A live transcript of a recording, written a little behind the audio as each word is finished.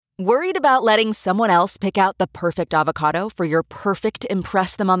Worried about letting someone else pick out the perfect avocado for your perfect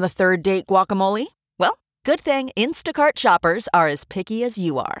impress them on the third date guacamole? Well, good thing Instacart shoppers are as picky as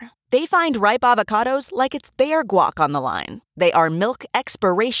you are. They find ripe avocados like it's their guac on the line. They are milk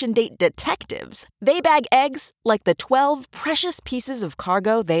expiration date detectives. They bag eggs like the 12 precious pieces of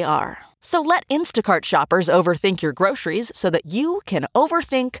cargo they are. So let Instacart shoppers overthink your groceries so that you can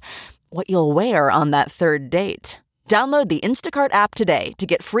overthink what you'll wear on that third date. Download the Instacart app today to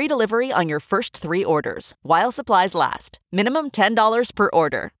get free delivery on your first 3 orders, while supplies last. Minimum $10 per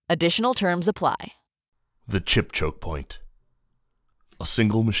order. Additional terms apply. The chip choke point. A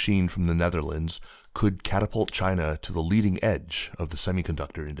single machine from the Netherlands could catapult China to the leading edge of the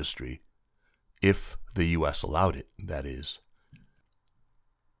semiconductor industry, if the U.S. allowed it, that is.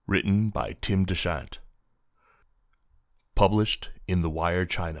 Written by Tim Deschamps. Published in The Wire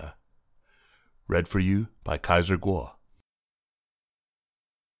China. Read for you by Kaiser Kuo.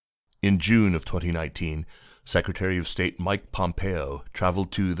 In June of 2019, Secretary of State Mike Pompeo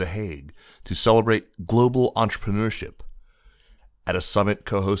traveled to The Hague to celebrate global entrepreneurship. At a summit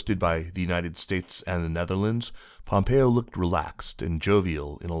co-hosted by the United States and the Netherlands, Pompeo looked relaxed and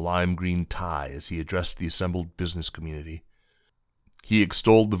jovial in a lime green tie as he addressed the assembled business community. He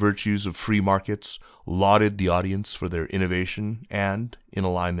extolled the virtues of free markets, lauded the audience for their innovation, and, in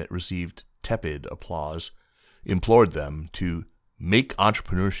a line that received tepid applause, implored them to make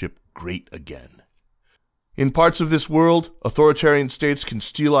entrepreneurship great again. In parts of this world, authoritarian states can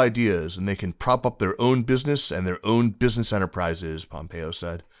steal ideas and they can prop up their own business and their own business enterprises, Pompeo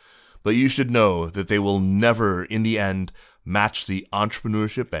said. But you should know that they will never, in the end, match the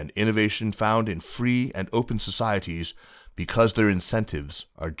entrepreneurship and innovation found in free and open societies because their incentives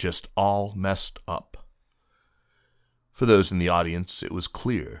are just all messed up. For those in the audience, it was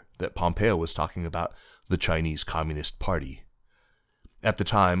clear that Pompeo was talking about the Chinese Communist Party. At the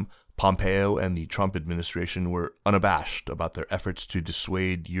time, Pompeo and the Trump administration were unabashed about their efforts to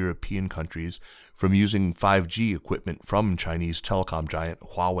dissuade European countries from using 5G equipment from Chinese telecom giant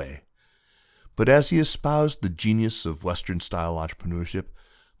Huawei. But as he espoused the genius of Western-style entrepreneurship,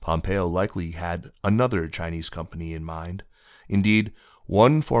 Pompeo likely had another Chinese company in mind. Indeed,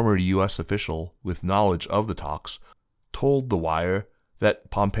 one former U.S. official with knowledge of the talks told The Wire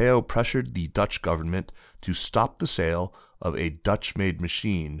that Pompeo pressured the Dutch government to stop the sale of a Dutch-made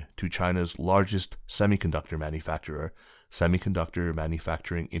machine to China's largest semiconductor manufacturer, Semiconductor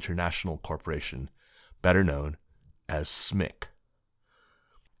Manufacturing International Corporation, better known as SMIC.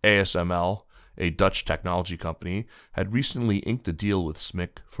 ASML, a Dutch technology company, had recently inked a deal with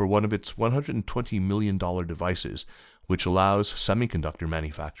SMIC for one of its $120 million devices, which allows semiconductor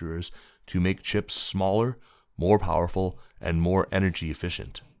manufacturers to make chips smaller, more powerful, and more energy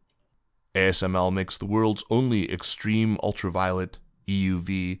efficient. ASML makes the world's only extreme ultraviolet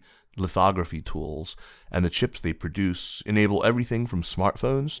EUV lithography tools, and the chips they produce enable everything from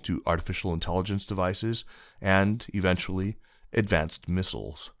smartphones to artificial intelligence devices and, eventually, advanced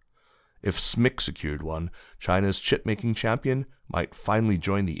missiles. If SMIC secured one, China's chip-making champion might finally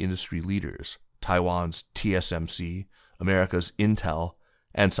join the industry leaders, Taiwan's TSMC, America's Intel,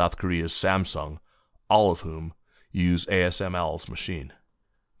 and South Korea's Samsung, all of whom use ASML's machine.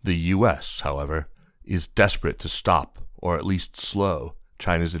 The U.S., however, is desperate to stop, or at least slow,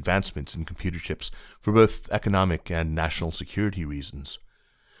 China's advancements in computer chips for both economic and national security reasons.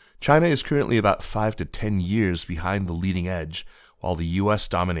 China is currently about 5 to 10 years behind the leading edge, while the U.S.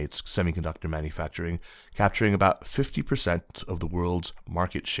 dominates semiconductor manufacturing, capturing about 50% of the world's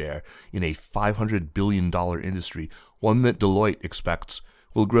market share in a $500 billion industry, one that Deloitte expects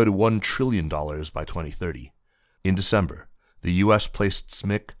will grow to $1 trillion by 2030. In December, the U.S. placed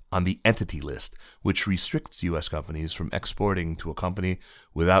SMIC on the Entity List, which restricts U.S. companies from exporting to a company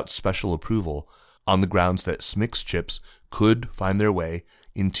without special approval on the grounds that SMIC's chips could find their way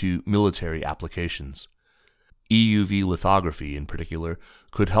into military applications. EUV lithography, in particular,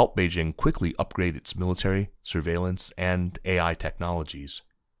 could help Beijing quickly upgrade its military, surveillance, and AI technologies.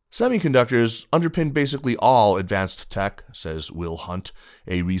 Semiconductors underpin basically all advanced tech, says Will Hunt,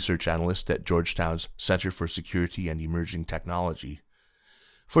 a research analyst at Georgetown's Center for Security and Emerging Technology.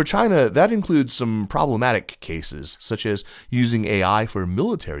 For China, that includes some problematic cases, such as using AI for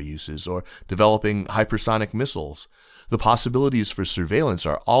military uses or developing hypersonic missiles. The possibilities for surveillance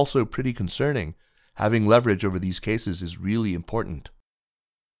are also pretty concerning. Having leverage over these cases is really important.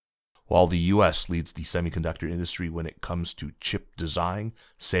 While the U.S. leads the semiconductor industry when it comes to chip design,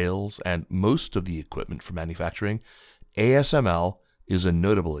 sales, and most of the equipment for manufacturing, ASML is a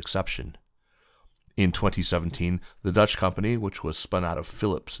notable exception. In 2017, the Dutch company, which was spun out of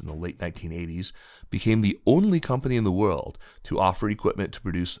Philips in the late 1980s, became the only company in the world to offer equipment to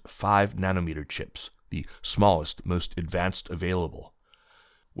produce 5-nanometer chips, the smallest, most advanced available.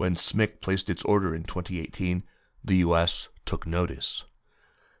 When SMIC placed its order in 2018, the U.S. took notice.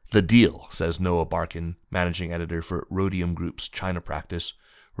 The deal, says Noah Barkin, managing editor for Rhodium Group's China practice,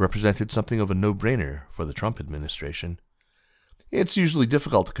 represented something of a no-brainer for the Trump administration. It's usually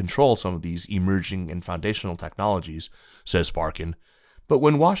difficult to control some of these emerging and foundational technologies, says Barkin, but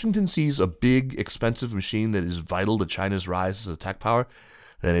when Washington sees a big, expensive machine that is vital to China's rise as a tech power,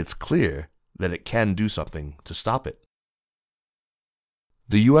 then it's clear that it can do something to stop it.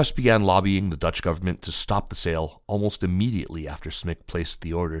 The U.S. began lobbying the Dutch government to stop the sale almost immediately after SMIC placed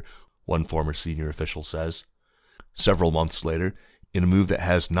the order, one former senior official says. Several months later, in a move that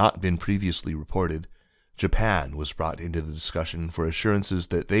has not been previously reported, Japan was brought into the discussion for assurances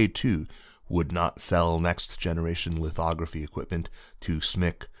that they, too, would not sell next-generation lithography equipment to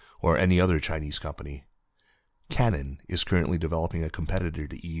SMIC or any other Chinese company. Canon is currently developing a competitor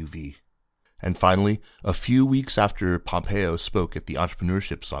to EUV. And finally, a few weeks after Pompeo spoke at the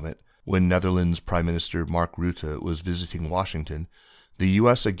Entrepreneurship Summit, when Netherlands Prime Minister Mark Rutte was visiting Washington, the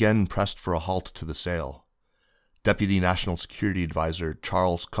U.S. again pressed for a halt to the sale. Deputy National Security Advisor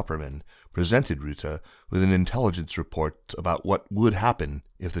Charles Kupperman presented Rutte with an intelligence report about what would happen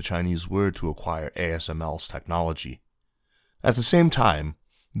if the Chinese were to acquire ASML's technology. At the same time,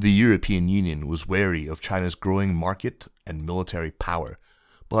 the European Union was wary of China's growing market and military power,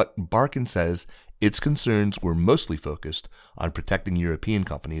 but Barkin says its concerns were mostly focused on protecting European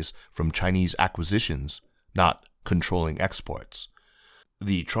companies from Chinese acquisitions, not controlling exports.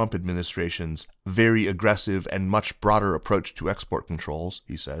 The Trump administration's very aggressive and much broader approach to export controls,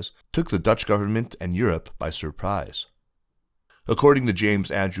 he says, took the Dutch government and Europe by surprise. According to James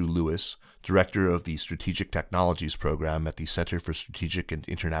Andrew Lewis, director of the Strategic Technologies Program at the Center for Strategic and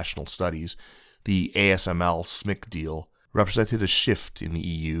International Studies, the ASML-SMIC deal represented a shift in the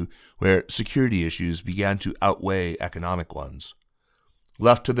EU where security issues began to outweigh economic ones.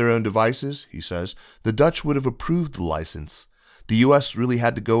 Left to their own devices, he says, the Dutch would have approved the license. The U.S. really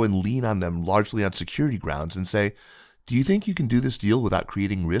had to go and lean on them largely on security grounds and say, do you think you can do this deal without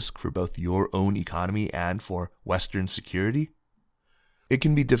creating risk for both your own economy and for Western security? It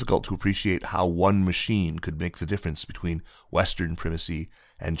can be difficult to appreciate how one machine could make the difference between Western primacy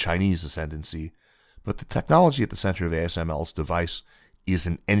and Chinese ascendancy, but the technology at the center of ASML's device is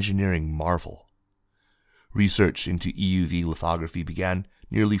an engineering marvel. Research into EUV lithography began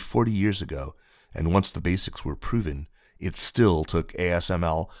nearly 40 years ago, and once the basics were proven, it still took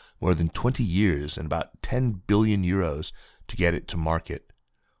ASML more than 20 years and about 10 billion euros to get it to market.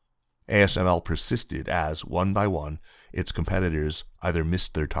 ASML persisted as, one by one, its competitors either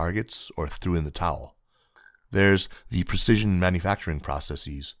missed their targets or threw in the towel. There's the precision manufacturing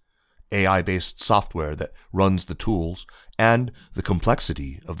processes, AI-based software that runs the tools, and the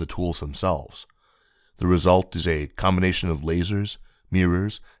complexity of the tools themselves. The result is a combination of lasers,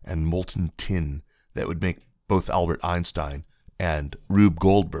 mirrors, and molten tin that would make both Albert Einstein and Rube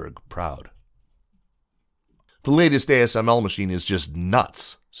Goldberg proud. The latest ASML machine is just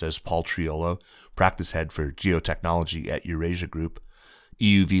nuts, says Paul Triolo, practice head for geotechnology at Eurasia Group.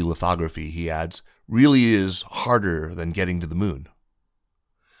 EUV lithography, he adds, really is harder than getting to the moon.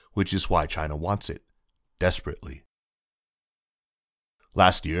 Which is why China wants it, desperately.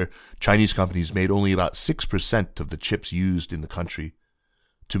 Last year, Chinese companies made only about 6% of the chips used in the country.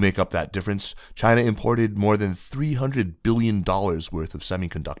 To make up that difference, China imported more than $300 billion worth of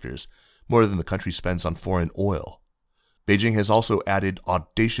semiconductors, more than the country spends on foreign oil. Beijing has also added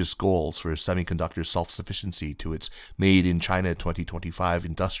audacious goals for semiconductor self-sufficiency to its Made in China 2025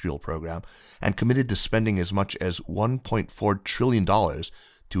 industrial program and committed to spending as much as $1.4 trillion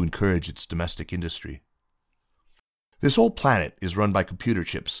to encourage its domestic industry. This whole planet is run by computer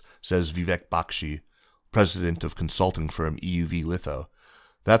chips, says Vivek Bakshi, president of consulting firm EUV Litho.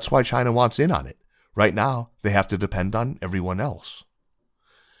 That's why China wants in on it. Right now, they have to depend on everyone else.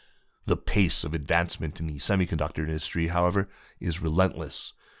 The pace of advancement in the semiconductor industry, however, is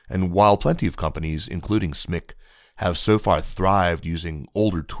relentless, and while plenty of companies, including SMIC, have so far thrived using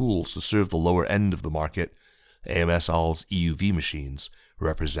older tools to serve the lower end of the market, ASML's EUV machines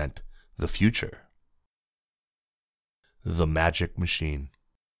represent the future. The magic machine.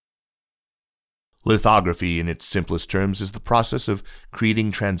 Lithography, in its simplest terms, is the process of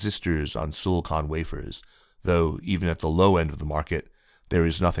creating transistors on silicon wafers, though even at the low end of the market, there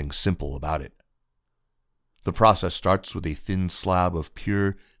is nothing simple about it. The process starts with a thin slab of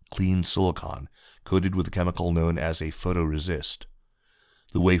pure, clean silicon, coated with a chemical known as a photoresist.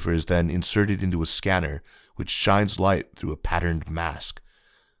 The wafer is then inserted into a scanner, which shines light through a patterned mask.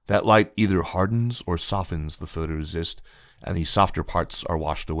 That light either hardens or softens the photoresist, and the softer parts are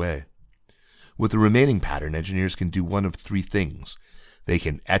washed away. With the remaining pattern, engineers can do one of three things. They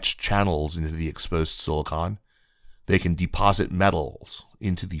can etch channels into the exposed silicon, they can deposit metals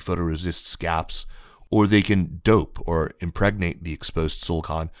into the photoresist's gaps, or they can dope or impregnate the exposed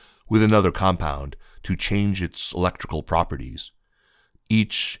silicon with another compound to change its electrical properties.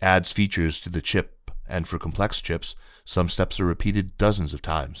 Each adds features to the chip, and for complex chips, some steps are repeated dozens of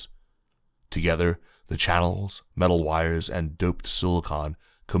times. Together, the channels, metal wires, and doped silicon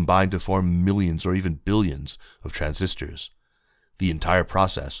combine to form millions or even billions of transistors. The entire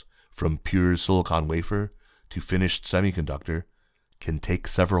process, from pure silicon wafer to finished semiconductor, can take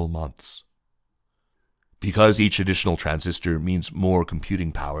several months. Because each additional transistor means more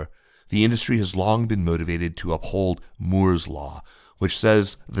computing power, the industry has long been motivated to uphold Moore's law, which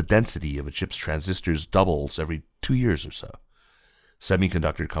says the density of a chip's transistors doubles every 2 years or so.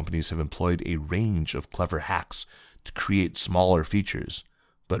 Semiconductor companies have employed a range of clever hacks to create smaller features,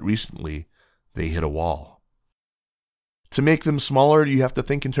 but recently they hit a wall. To make them smaller, you have to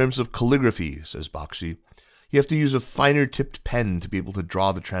think in terms of calligraphy, says Bakshi. You have to use a finer tipped pen to be able to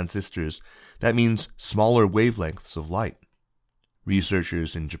draw the transistors. That means smaller wavelengths of light.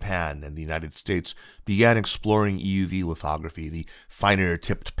 Researchers in Japan and the United States began exploring EUV lithography, the finer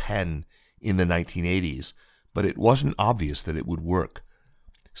tipped pen, in the 1980s, but it wasn't obvious that it would work.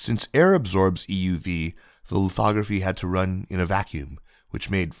 Since air absorbs EUV, the lithography had to run in a vacuum, which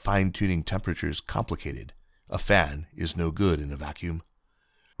made fine-tuning temperatures complicated. A fan is no good in a vacuum.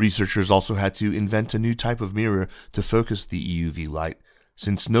 Researchers also had to invent a new type of mirror to focus the EUV light,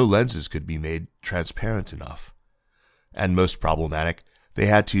 since no lenses could be made transparent enough. And most problematic, they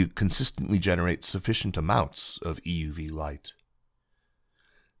had to consistently generate sufficient amounts of EUV light.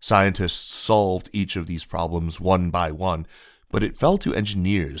 Scientists solved each of these problems one by one, but it fell to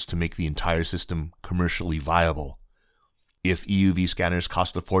engineers to make the entire system commercially viable. If EUV scanners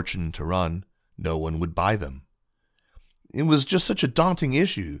cost a fortune to run, no one would buy them. It was just such a daunting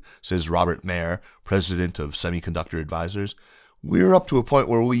issue, says Robert Mayer, president of Semiconductor Advisors. We're up to a point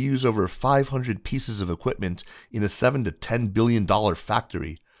where we use over 500 pieces of equipment in a $7 to $10 billion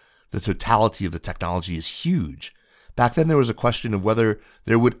factory. The totality of the technology is huge. Back then there was a question of whether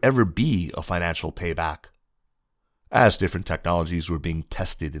there would ever be a financial payback. As different technologies were being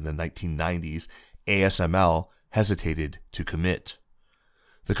tested in the 1990s, ASML hesitated to commit.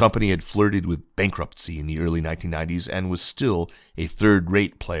 The company had flirted with bankruptcy in the early 1990s and was still a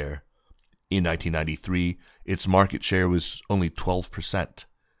third-rate player. In 1993, its market share was only 12%.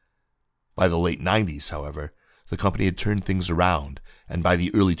 By the late 90s, however, the company had turned things around, and by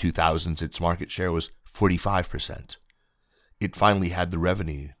the early 2000s, its market share was 45%. It finally had the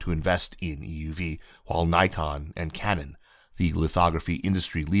revenue to invest in EUV, while Nikon and Canon, the lithography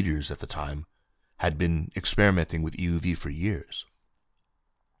industry leaders at the time, had been experimenting with EUV for years.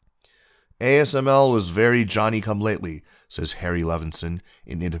 ASML was very Johnny-come-lately, says Harry Levinson,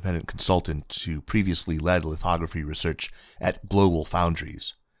 an independent consultant who previously led lithography research at Global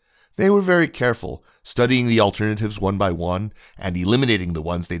Foundries. They were very careful, studying the alternatives one by one and eliminating the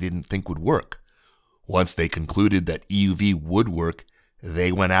ones they didn't think would work. Once they concluded that EUV would work,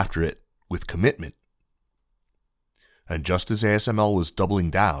 they went after it with commitment. And just as ASML was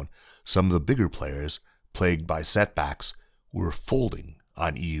doubling down, some of the bigger players, plagued by setbacks, were folding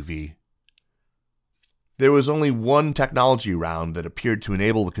on EUV. There was only one technology round that appeared to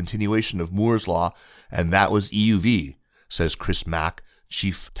enable the continuation of Moore's law, and that was EUV, says Chris Mack,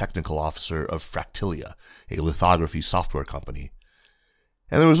 Chief Technical Officer of Fractilia, a lithography software company.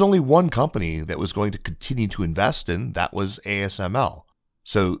 And there was only one company that was going to continue to invest in, that was ASML.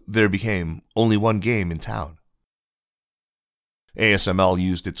 So there became only one game in town. ASML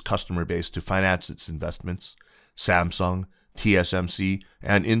used its customer base to finance its investments. Samsung, TSMC,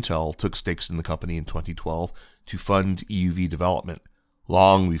 and Intel took stakes in the company in 2012 to fund EUV development,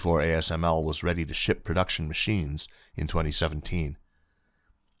 long before ASML was ready to ship production machines in 2017.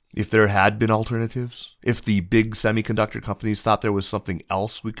 If there had been alternatives, if the big semiconductor companies thought there was something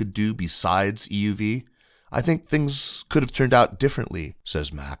else we could do besides EUV, I think things could have turned out differently,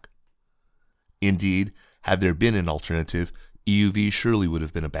 says Mack. Indeed, had there been an alternative, EUV surely would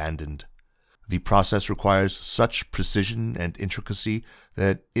have been abandoned. The process requires such precision and intricacy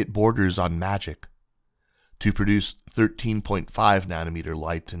that it borders on magic. To produce 13.5 nanometer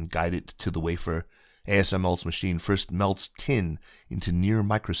light and guide it to the wafer, ASML's machine first melts tin into near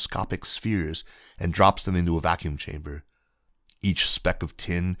microscopic spheres and drops them into a vacuum chamber. Each speck of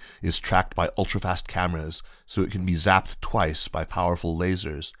tin is tracked by ultrafast cameras so it can be zapped twice by powerful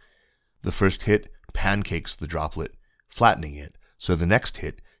lasers. The first hit pancakes the droplet, flattening it so the next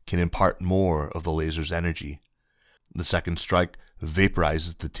hit can impart more of the laser's energy. The second strike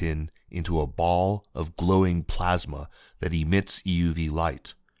vaporizes the tin into a ball of glowing plasma that emits EUV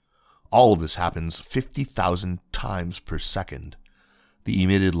light. All of this happens 50,000 times per second. The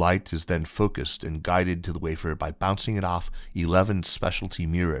emitted light is then focused and guided to the wafer by bouncing it off 11 specialty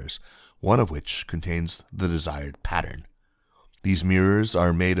mirrors, one of which contains the desired pattern. These mirrors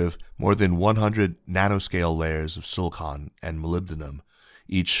are made of more than 100 nanoscale layers of silicon and molybdenum,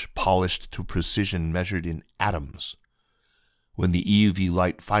 each polished to precision measured in atoms. When the EUV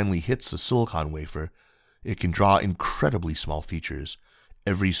light finally hits a silicon wafer, it can draw incredibly small features.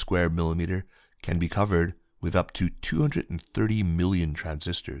 Every square millimeter can be covered with up to 230 million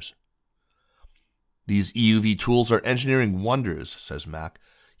transistors. These EUV tools are engineering wonders, says Mack.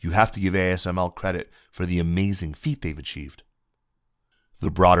 You have to give ASML credit for the amazing feat they've achieved. The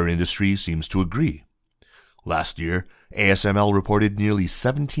broader industry seems to agree. Last year, ASML reported nearly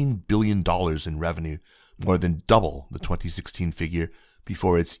 $17 billion in revenue, more than double the 2016 figure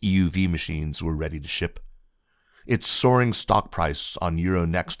before its EUV machines were ready to ship. Its soaring stock price on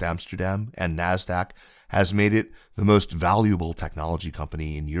Euronext Amsterdam and Nasdaq has made it the most valuable technology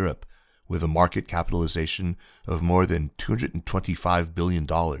company in Europe, with a market capitalization of more than $225 billion.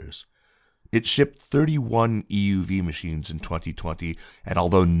 It shipped 31 EUV machines in 2020, and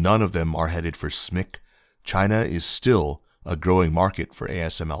although none of them are headed for SMIC, China is still a growing market for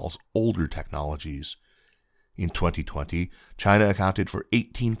ASML's older technologies. In 2020, China accounted for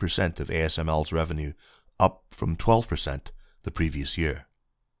 18% of ASML's revenue, up from 12% the previous year.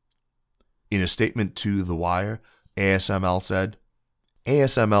 In a statement to The Wire, ASML said,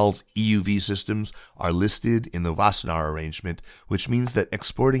 ASML's EUV systems are listed in the Wassenaar arrangement, which means that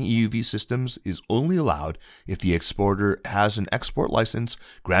exporting EUV systems is only allowed if the exporter has an export license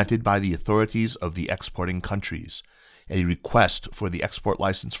granted by the authorities of the exporting countries. A request for the export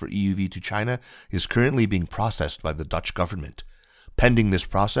license for EUV to China is currently being processed by the Dutch government. Pending this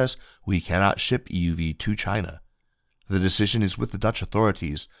process, we cannot ship EUV to China. The decision is with the Dutch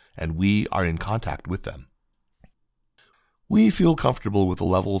authorities, and we are in contact with them. We feel comfortable with the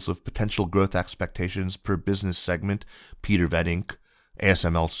levels of potential growth expectations per business segment, Peter Vedink,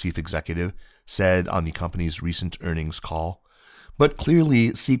 ASML's chief executive, said on the company's recent earnings call, but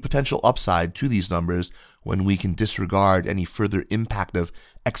clearly see potential upside to these numbers when we can disregard any further impact of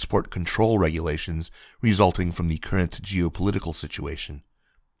export control regulations resulting from the current geopolitical situation.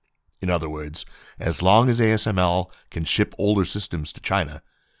 In other words, as long as ASML can ship older systems to China,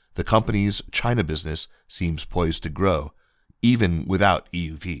 the company's China business seems poised to grow, even without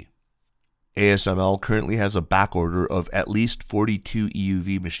EUV. ASML currently has a backorder of at least 42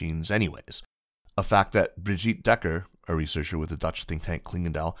 EUV machines anyways, a fact that Brigitte Dekker, a researcher with the Dutch think tank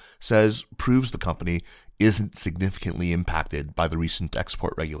Klingendal, says proves the company isn't significantly impacted by the recent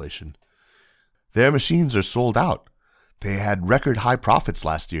export regulation. Their machines are sold out. They had record high profits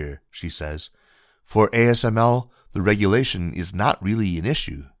last year, she says. For ASML, the regulation is not really an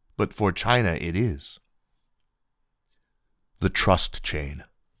issue, but for China it is. The trust chain.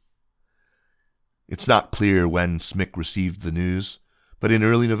 It's not clear when SMIC received the news, but in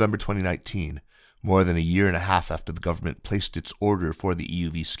early November 2019, more than a year and a half after the government placed its order for the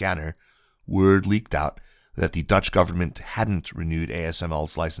EUV scanner, word leaked out that the Dutch government hadn't renewed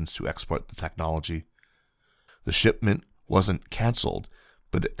ASML's license to export the technology. The shipment wasn't cancelled,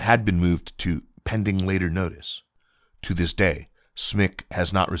 but it had been moved to pending later notice. To this day, SMIC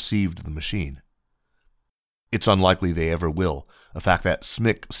has not received the machine. It's unlikely they ever will, a fact that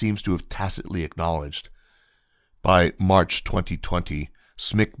SMIC seems to have tacitly acknowledged. By March 2020,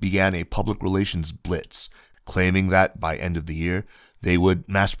 SMIC began a public relations blitz, claiming that by end of the year, they would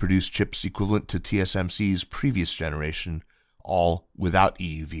mass-produce chips equivalent to TSMC's previous generation, all without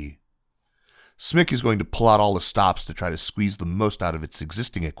EUV. SMIC is going to pull out all the stops to try to squeeze the most out of its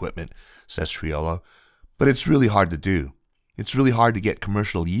existing equipment, says Triolo, but it's really hard to do. It's really hard to get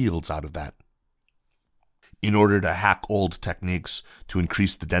commercial yields out of that. In order to hack old techniques to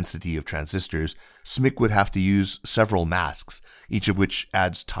increase the density of transistors, SMIC would have to use several masks, each of which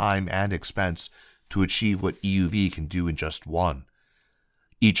adds time and expense to achieve what EUV can do in just one.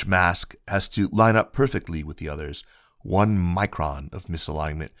 Each mask has to line up perfectly with the others. 1 micron of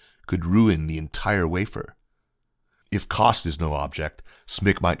misalignment could ruin the entire wafer. If cost is no object,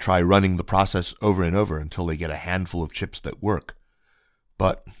 SMIC might try running the process over and over until they get a handful of chips that work.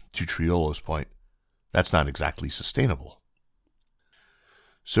 But, to Triolo's point, that's not exactly sustainable.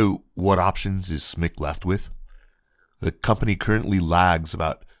 So, what options is SMIC left with? The company currently lags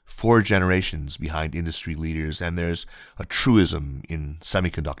about 4 generations behind industry leaders, and there's a truism in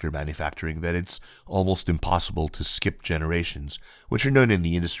semiconductor manufacturing that it's almost impossible to skip generations, which are known in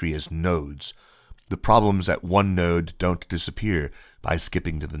the industry as nodes. The problems at one node don't disappear by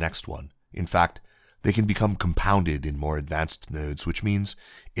skipping to the next one. In fact, they can become compounded in more advanced nodes, which means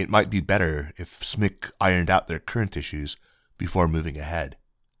it might be better if SMIC ironed out their current issues before moving ahead.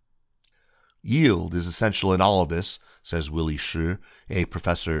 Yield is essential in all of this, says Willy Shi, a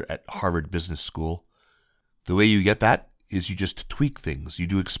professor at Harvard Business School. The way you get that is you just tweak things, you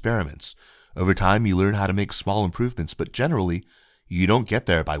do experiments. Over time, you learn how to make small improvements, but generally, you don't get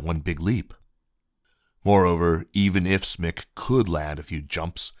there by one big leap. Moreover, even if SMIC could land a few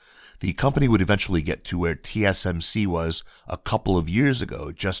jumps, the company would eventually get to where TSMC was a couple of years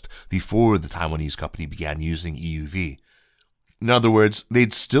ago, just before the Taiwanese company began using EUV. In other words,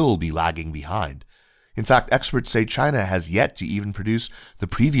 they'd still be lagging behind. In fact, experts say China has yet to even produce the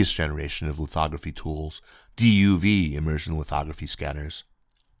previous generation of lithography tools, DUV immersion lithography scanners.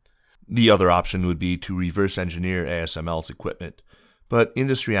 The other option would be to reverse engineer ASML's equipment, but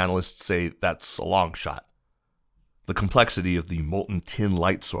industry analysts say that's a long shot. The complexity of the molten tin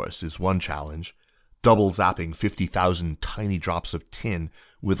light source is one challenge. Double zapping 50,000 tiny drops of tin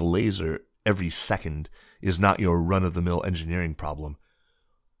with a laser every second is not your run-of-the-mill engineering problem.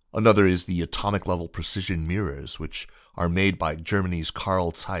 Another is the atomic-level precision mirrors, which are made by Germany's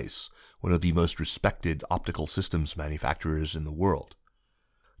Carl Zeiss, one of the most respected optical systems manufacturers in the world.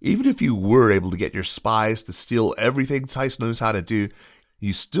 Even if you were able to get your spies to steal everything Zeiss knows how to do,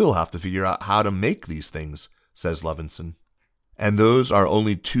 you still have to figure out how to make these things, says Levinson. And those are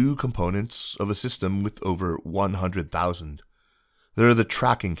only 2 components of a system with over 100,000. There are the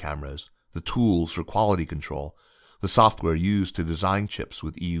tracking cameras, the tools for quality control, the software used to design chips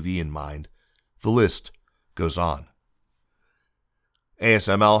with EUV in mind. The list goes on.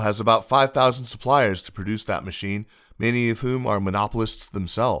 ASML has about 5,000 suppliers to produce that machine, many of whom are monopolists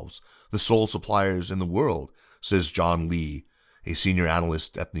themselves, the sole suppliers in the world, says John Lee, a senior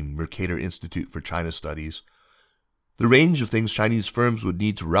analyst at the Mercator Institute for China Studies. The range of things Chinese firms would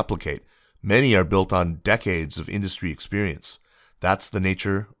need to replicate, many are built on decades of industry experience. That's the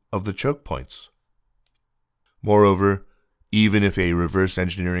nature of the choke points. Moreover, even if a reverse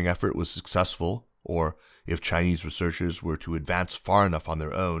engineering effort was successful, or if Chinese researchers were to advance far enough on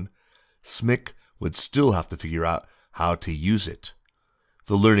their own, SMIC would still have to figure out how to use it.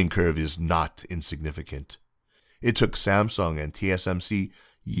 The learning curve is not insignificant. It took Samsung and TSMC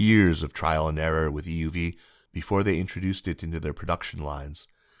years of trial and error with EUV before they introduced it into their production lines.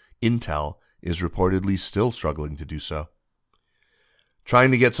 Intel is reportedly still struggling to do so. Trying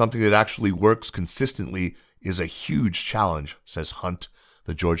to get something that actually works consistently is a huge challenge, says Hunt,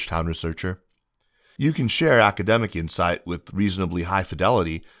 the Georgetown researcher. You can share academic insight with reasonably high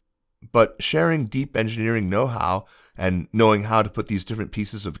fidelity, but sharing deep engineering know-how and knowing how to put these different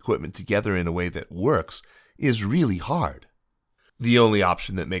pieces of equipment together in a way that works is really hard. The only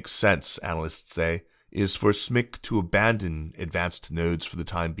option that makes sense, analysts say, is for SMIC to abandon advanced nodes for the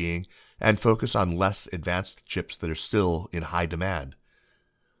time being and focus on less advanced chips that are still in high demand.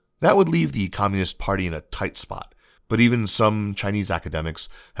 That would leave the Communist Party in a tight spot, but even some Chinese academics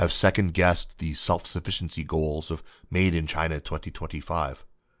have second-guessed the self-sufficiency goals of Made in China 2025.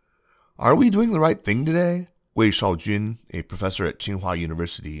 Are we doing the right thing today? Wei Shaojun, a professor at Tsinghua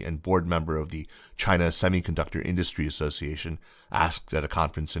University and board member of the China Semiconductor Industry Association, asked at a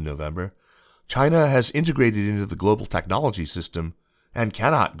conference in November. China has integrated into the global technology system and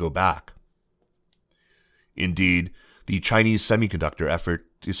cannot go back. Indeed, the Chinese semiconductor effort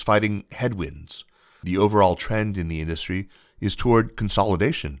is fighting headwinds. The overall trend in the industry is toward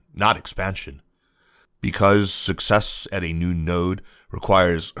consolidation, not expansion. Because success at a new node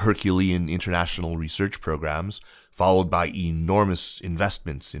requires Herculean international research programs, followed by enormous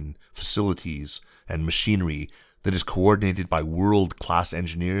investments in facilities and machinery that is coordinated by world-class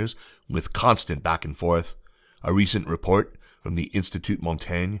engineers with constant back and forth, a recent report from the Institut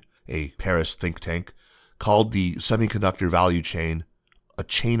Montaigne, a Paris think tank, called the semiconductor value chain a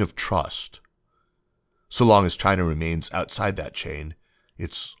chain of trust. So long as China remains outside that chain,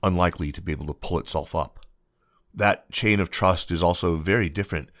 it's unlikely to be able to pull itself up. That chain of trust is also very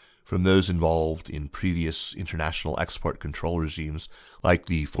different from those involved in previous international export control regimes like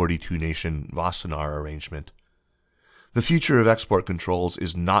the 42-nation Wassenaar arrangement. The future of export controls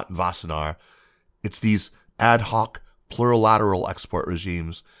is not Wassenaar, it's these ad hoc, plurilateral export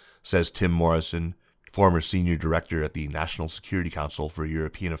regimes, says Tim Morrison, former senior director at the National Security Council for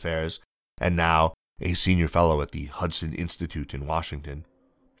European Affairs, and now a senior fellow at the Hudson Institute in Washington.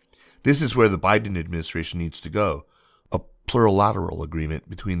 This is where the Biden administration needs to go, plurilateral agreement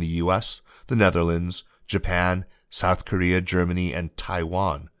between the US, the Netherlands, Japan, South Korea, Germany, and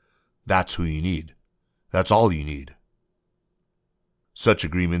Taiwan. That's who you need. That's all you need. Such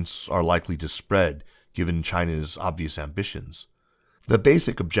agreements are likely to spread given China's obvious ambitions. The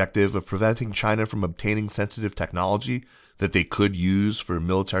basic objective of preventing China from obtaining sensitive technology that they could use for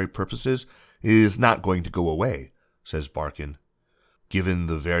military purposes is not going to go away, says Barkin. Given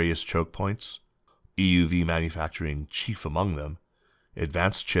the various choke points, EUV manufacturing chief among them,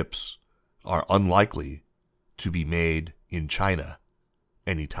 advanced chips are unlikely to be made in China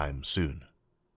anytime soon.